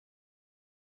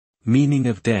Meaning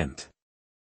of dent.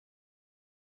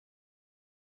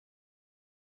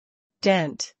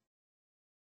 Dent.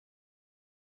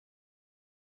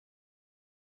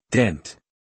 Dent.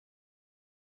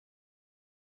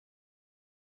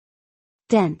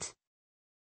 Dent.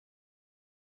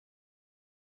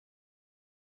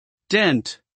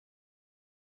 Dent.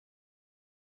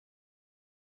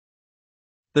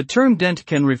 The term dent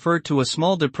can refer to a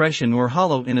small depression or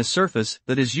hollow in a surface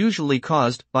that is usually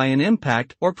caused by an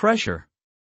impact or pressure.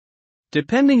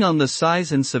 Depending on the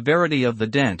size and severity of the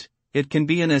dent, it can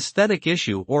be an aesthetic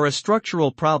issue or a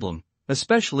structural problem,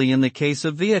 especially in the case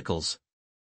of vehicles.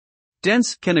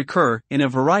 Dents can occur in a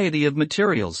variety of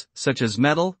materials, such as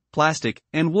metal, plastic,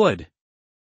 and wood.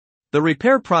 The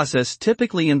repair process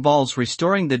typically involves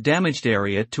restoring the damaged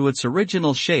area to its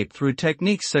original shape through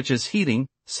techniques such as heating,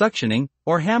 suctioning,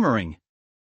 or hammering.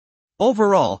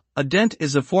 Overall, a dent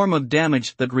is a form of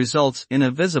damage that results in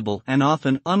a visible and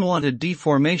often unwanted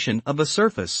deformation of a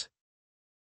surface.